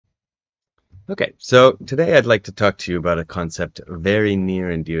Okay, so today I'd like to talk to you about a concept very near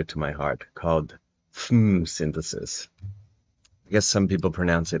and dear to my heart called synthesis. I guess some people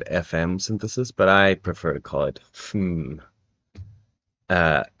pronounce it FM synthesis, but I prefer to call it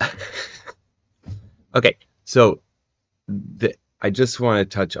Uh, okay, so I just want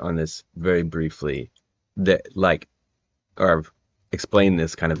to touch on this very briefly, or explain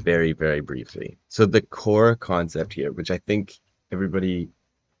this kind of very, very briefly. So the core concept here, which I think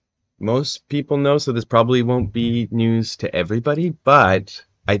most people know, so this probably won't be news to everybody, but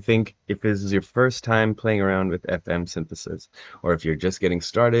I think if this is your first time playing around with FM synthesis, or if you're just getting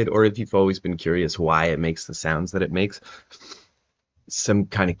started, or if you've always been curious why it makes the sounds that it makes, some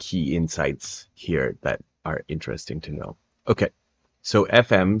kind of key insights here that are interesting to know. Okay, so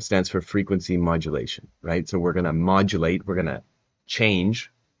FM stands for frequency modulation, right? So we're going to modulate, we're going to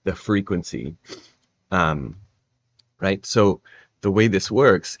change the frequency, right? So the way this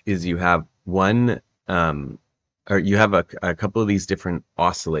works is you have you have a couple of these different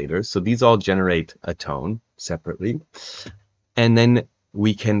oscillators. So these all generate a tone separately, and then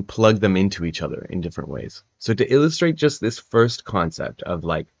we can plug them into each other in different ways. So to illustrate just this first concept of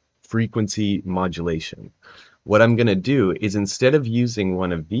like frequency modulation, what I'm going to do is instead of using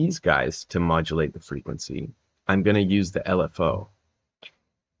one of these guys to modulate the frequency, I'm going to use the LFO.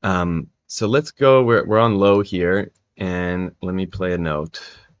 So let's go, we're on low here, and let me play a note.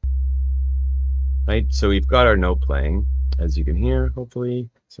 Right, so we've got our note playing, as you can hear, hopefully.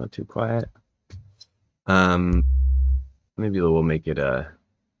 It's not too quiet. Maybe we'll make it a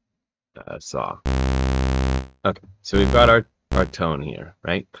saw. Okay, so we've got our tone here,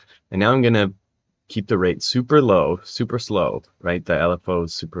 right? And now I'm going to keep the rate super low, super slow, right? The LFO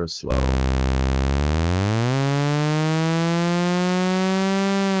is super slow.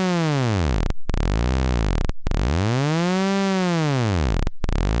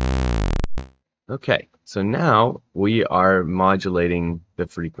 Okay, so now we are modulating the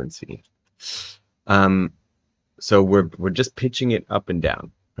frequency. So we're just pitching it up and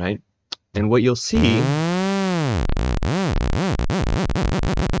down, right? And what you'll see I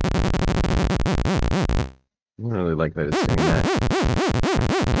don't really like that it's doing that.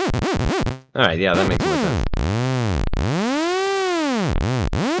 Alright, yeah, that makes more sense.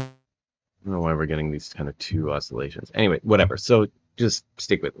 I don't know why we're getting these kind of two oscillations. Anyway, whatever. So just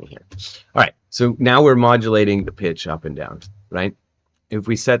stick with me here. Alright, so now we're modulating the pitch up and down, right? If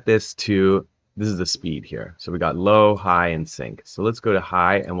we set this to, this is the speed here. So we got low, high, and sync. So let's go to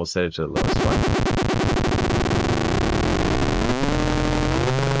high, and we'll set it to the lowest one.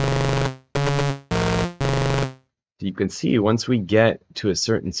 You can see once we get to a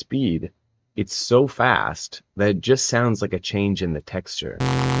certain speed, it's so fast that it just sounds like a change in the texture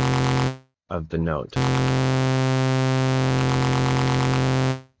of the note.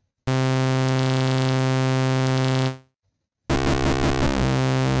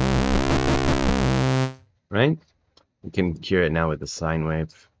 Right? We can cure it now with the sine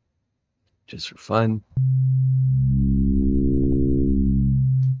wave, just for fun.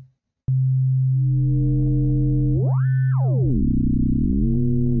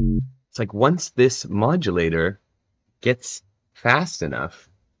 It's like once this modulator gets fast enough,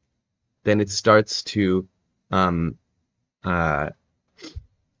 then it starts to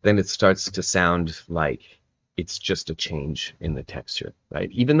sound like it's just a change in the texture,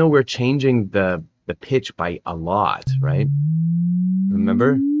 right? Even though we're changing the pitch by a lot, right?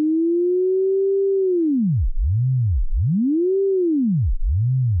 Remember?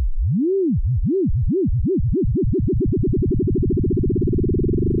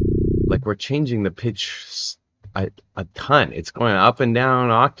 Like we're changing the pitch a ton. It's going up and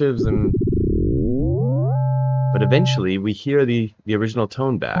down octaves, but eventually we hear the original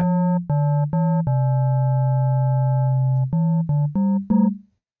tone back.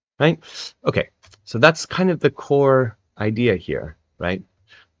 Right? Okay, so that's kind of the core idea here, right?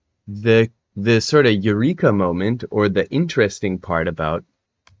 The sort of eureka moment, or the interesting part about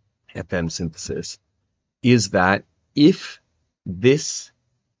FM synthesis, is that if this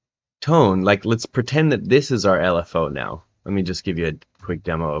tone, like let's pretend that this is our LFO now. Let me just give you a quick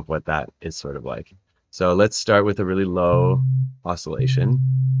demo of what that is sort of like. So let's start with a really low oscillation.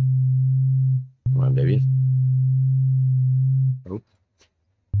 Come on, baby. Oh.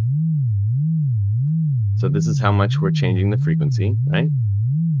 So this is how much we're changing the frequency, right?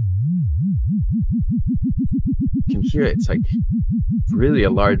 You can hear it. It's like really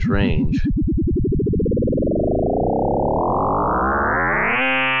a large range.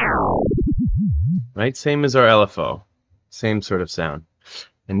 Right? Same as our LFO. Same sort of sound.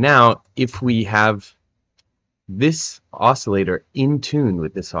 And now, if we have this oscillator in tune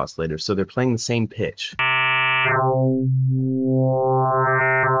with this oscillator, so they're playing the same pitch.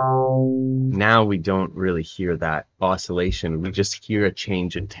 Now we don't really hear that oscillation, we just hear a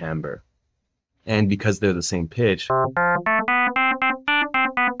change in timbre. And because they're the same pitch,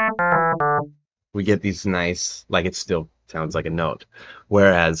 we get these nice, like it still sounds like a note.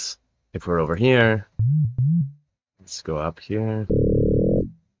 Whereas if we're over here, let's go up here.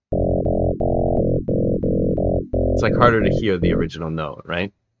 It's like harder to hear the original note,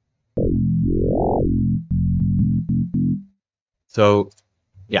 right? So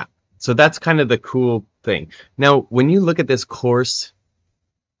yeah, so that's kind of the cool thing. Now, when you look at this coarse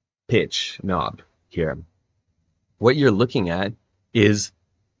pitch knob here, what you're looking at is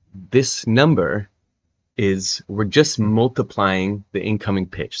this number is, we're just multiplying the incoming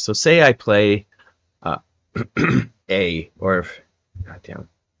pitch. So say I play A, or goddamn,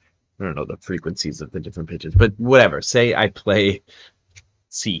 I don't know the frequencies of the different pitches, but whatever. Say I play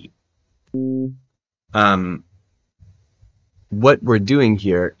C. What we're doing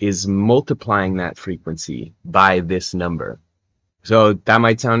here is multiplying that frequency by this number. So that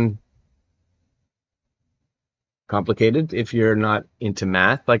might sound complicated if you're not into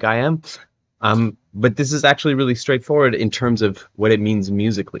math like I am. But this is actually really straightforward in terms of what it means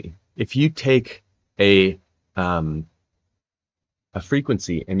musically. If you take a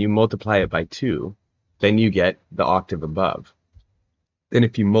frequency and you multiply it by 2, then you get the octave above. Then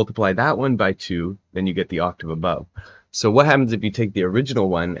if you multiply that one by 2, then you get the octave above. So what happens if you take the original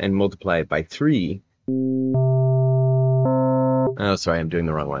one and multiply it by 3? Oh, sorry, I'm doing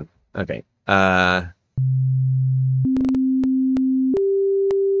the wrong one. Okay.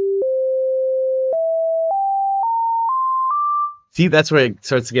 See, that's where it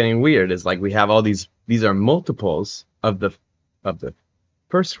starts getting weird. Is like we have all these are multiples of the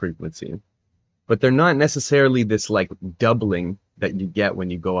first frequency, but they're not necessarily this like doubling that you get when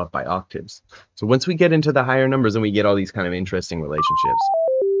you go up by octaves. So once we get into the higher numbers, then we get all these kind of interesting relationships.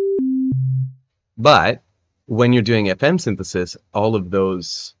 But when you're doing FM synthesis, all of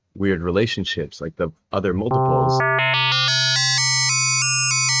those weird relationships, like the other multiples,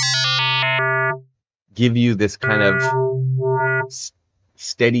 give you this kind of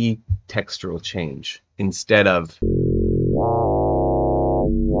steady textural change instead of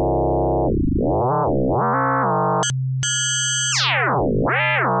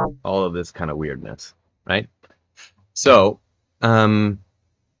all of this kind of weirdness, right? So that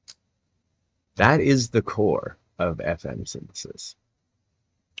is the core of FM synthesis.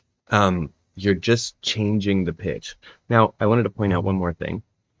 You're just changing the pitch. Now, I wanted to point out one more thing.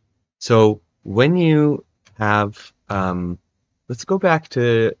 So when you have, let's go back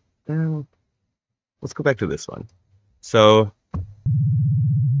to this one. So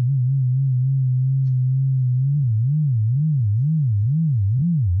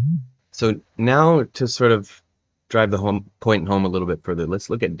now to sort of drive the point home a little bit further, let's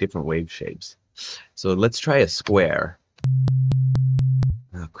look at different wave shapes. So let's try a square.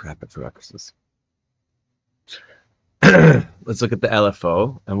 Oh crap, I forgot this. Let's look at the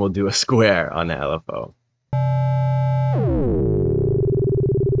LFO, and we'll do a square on the LFO.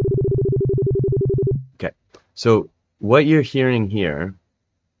 Okay, so what you're hearing here,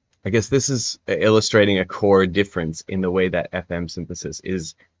 I guess this is illustrating a core difference in the way that FM synthesis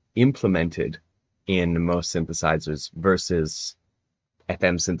is implemented in most synthesizers versus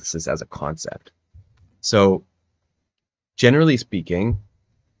FM synthesis as a concept. So generally speaking,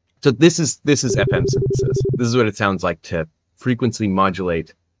 so this is FM synthesis. This is what it sounds like to frequency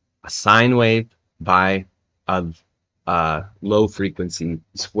modulate a sine wave by a low frequency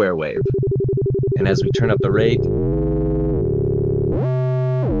square wave. And as we turn up the rate,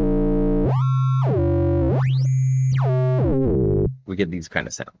 we get these kind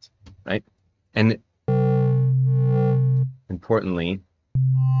of sounds, right? And importantly,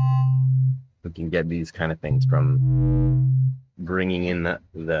 we can get these kind of things from bringing in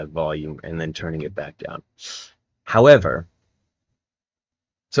the volume and then turning it back down. However,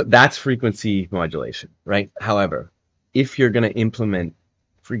 so that's frequency modulation, right? However, if you're going to implement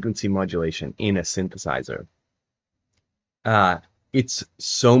frequency modulation in a synthesizer, it's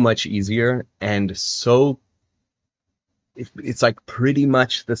so much easier and so it's like pretty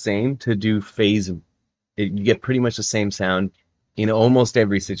much the same to do phase. You get pretty much the same sound in almost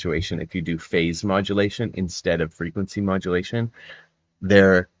every situation if you do phase modulation instead of frequency modulation.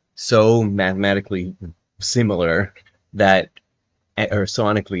 They're so mathematically similar that, or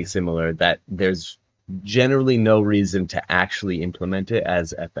sonically similar, that there's generally no reason to actually implement it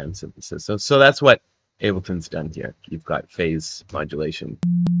as FM synthesis. So that's what Ableton's done here. You've got phase modulation.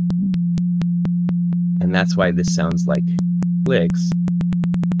 And And that's why this sounds like clicks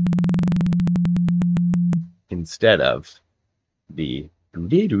instead of the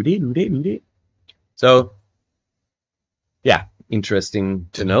doo-dee, doo-dee, doo-dee, doo-dee. So, yeah, interesting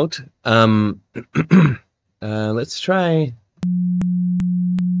to note. Let's try.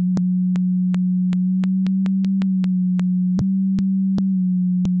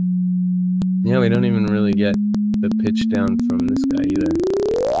 Yeah, we don't even really get the pitch down from this guy either.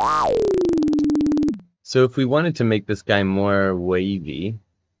 So if we wanted to make this guy more wavy,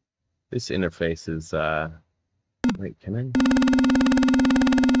 this interface is, wait, can I?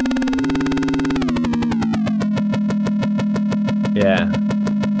 Yeah.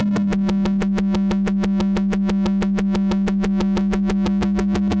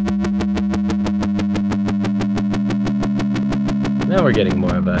 Now we're getting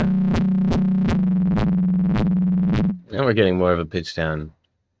more of a, pitch down.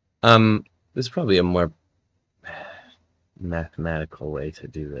 There's probably a more mathematical way to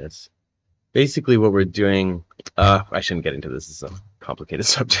do this. Basically what we're doing, I shouldn't get into this, it's a complicated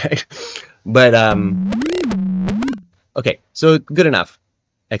subject. But, okay, so good enough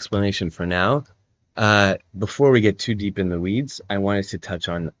explanation for now. Before we get too deep in the weeds, I wanted to touch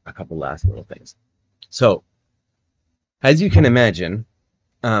on a couple last little things. So, as you can imagine,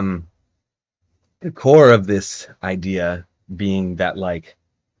 the core of this idea being that, like,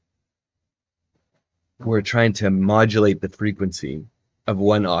 we're trying to modulate the frequency of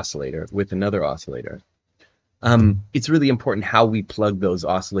one oscillator with another oscillator. It's really important how we plug those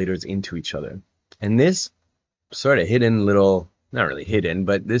oscillators into each other. And this sort of hidden little, not really hidden,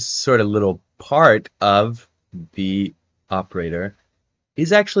 but this sort of little part of the operator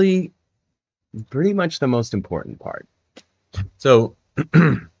is actually pretty much the most important part. So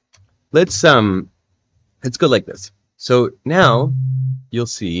let's go like this. So now you'll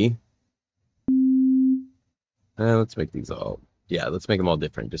see, let's make these all, yeah, let's make them all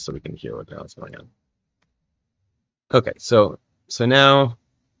different just so we can hear what the hell is going on. Okay, so now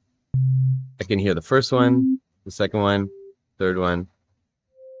I can hear the first one, the second one, third one,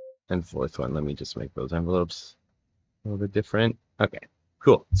 and fourth one. Let me just make those envelopes a little bit different. Okay,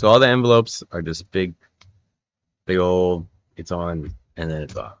 cool. So all the envelopes are just big old, it's on, and then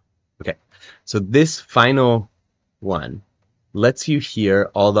it's off. Okay, so this final one lets you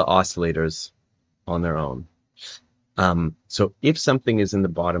hear all the oscillators on their own. So if something is in the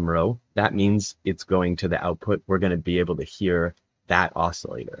bottom row, that means it's going to the output. We're going to be able to hear that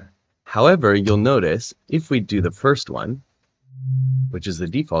oscillator. However, you'll notice if we do the first one, which is the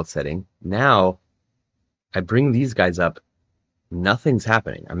default setting, now I bring these guys up, nothing's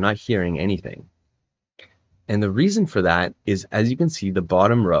happening. I'm not hearing anything. And the reason for that is, as you can see, the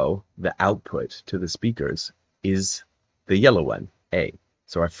bottom row, the output to the speakers, is the yellow one, A.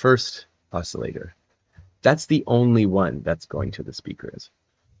 So our first oscillator. That's the only one that's going to the speakers.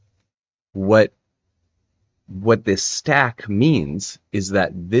 What this stack means is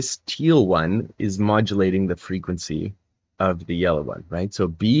that this teal one is modulating the frequency of the yellow one, right? So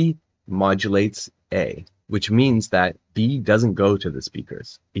B modulates A, which means that B doesn't go to the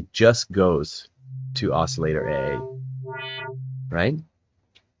speakers. It just goes to oscillator A, right?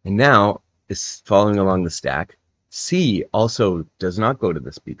 And now, it's following along the stack, C also does not go to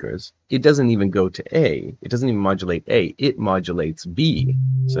the speakers. It doesn't even go to A. It doesn't even modulate A. It modulates B.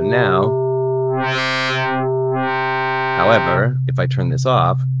 So now, however, if I turn this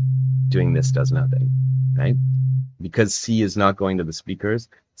off, doing this does nothing, right? Because C is not going to the speakers,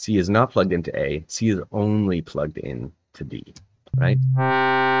 C is not plugged into A, C is only plugged in to B, right?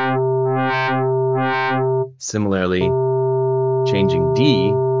 Similarly, changing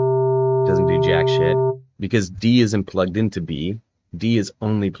D doesn't do jack shit, because D isn't plugged into B, D is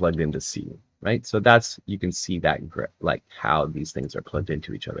only plugged into C, right? So that's, you can see that, like, how these things are plugged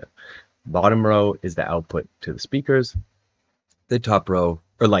into each other. Bottom row is the output to the speakers. The top row,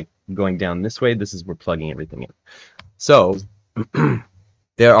 or like going down this way, this is we're plugging everything in. So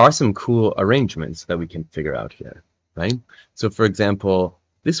there are some cool arrangements that we can figure out here, right? So for example,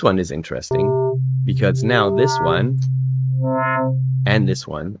 this one is interesting because now this one and this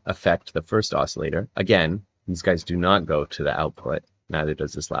one affect the first oscillator. Again, these guys do not go to the output, neither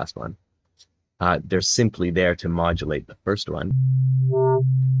does this last one. They're simply there to modulate the first one.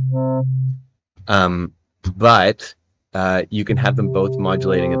 But you can have them both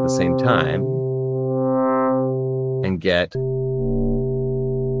modulating at the same time and get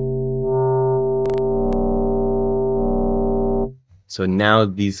so now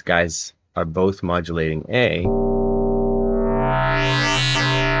these guys are both modulating A,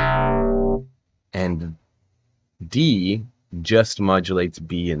 and D just modulates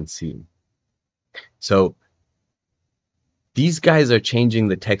B and C. So these guys are changing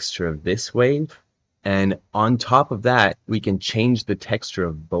the texture of this wave, and on top of that, we can change the texture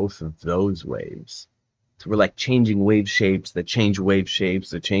of both of those waves. So we're like changing wave shapes that change wave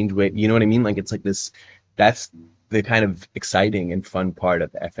shapes that change wave. You know what I mean? Like it's like this. That's the kind of exciting and fun part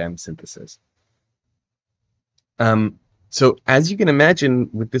of FM synthesis. So as you can imagine,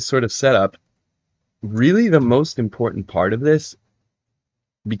 with this sort of setup, really the most important part of this,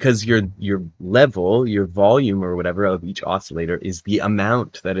 because your level, your volume or whatever of each oscillator is the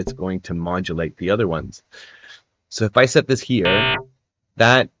amount that it's going to modulate the other ones. So if I set this here,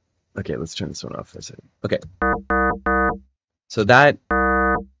 that, okay, let's turn this one off for a second. Okay. So that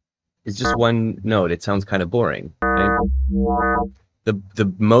is just one note. It sounds kind of boring, right?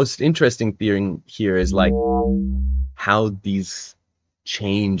 The most interesting thing here is like how these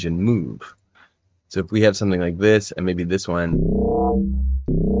change and move. So if we have something like this and maybe this one,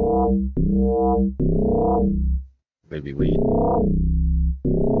 maybe we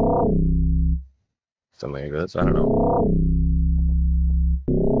something like this, I don't know.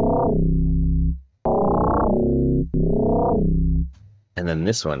 And then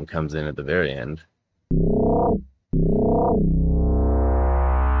this one comes in at the very end.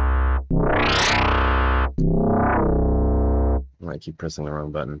 I keep pressing the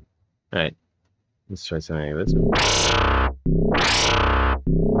wrong button. All right, let's try something like this.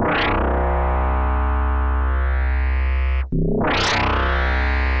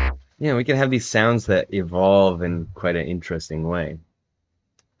 Yeah, we can have these sounds that evolve in quite an interesting way.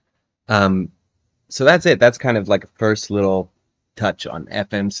 So that's it. That's kind of like a first little touch on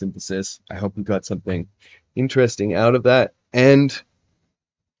FM synthesis. I hope you got something interesting out of that. And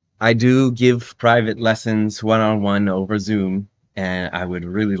I do give private lessons one-on-one over Zoom, and I would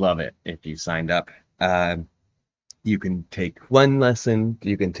really love it if you signed up. You can take one lesson,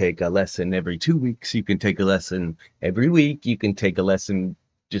 you can take a lesson every 2 weeks, you can take a lesson every week, you can take a lesson,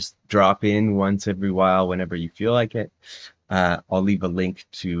 just drop in once every while whenever you feel like it. I'll leave a link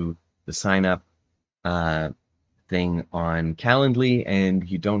to the sign up thing on Calendly, and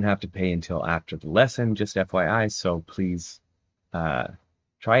you don't have to pay until after the lesson, just FYI, so please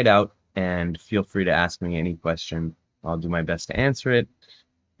try it out and feel free to ask me any question. I'll do my best to answer it,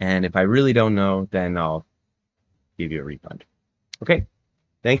 and if I really don't know, then I'll give you a refund. Okay,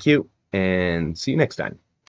 thank you, and see you next time.